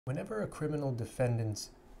Whenever a criminal defendant's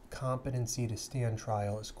competency to stand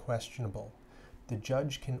trial is questionable, the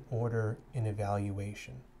judge can order an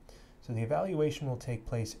evaluation. So the evaluation will take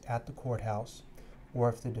place at the courthouse, or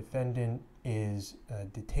if the defendant is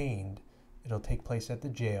detained, it'll take place at the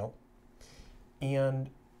jail. And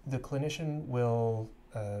the clinician will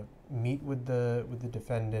meet with the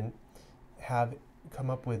defendant, come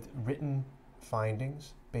up with written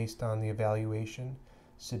findings based on the evaluation,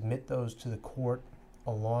 submit those to the court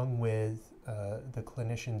along with the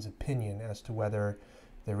clinician's opinion as to whether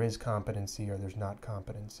there is competency or there's not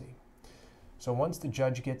competency. So once the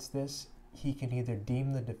judge gets this, he can either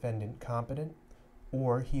deem the defendant competent,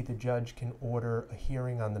 or the judge can order a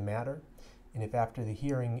hearing on the matter. And if after the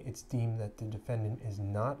hearing it's deemed that the defendant is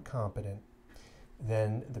not competent,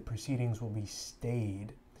 then the proceedings will be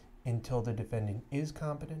stayed until the defendant is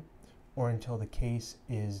competent or until the case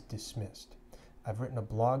is dismissed. I've written a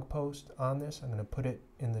blog post on this. I'm going to put it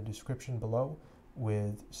in the description below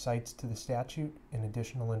with cites to the statute and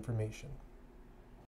additional information.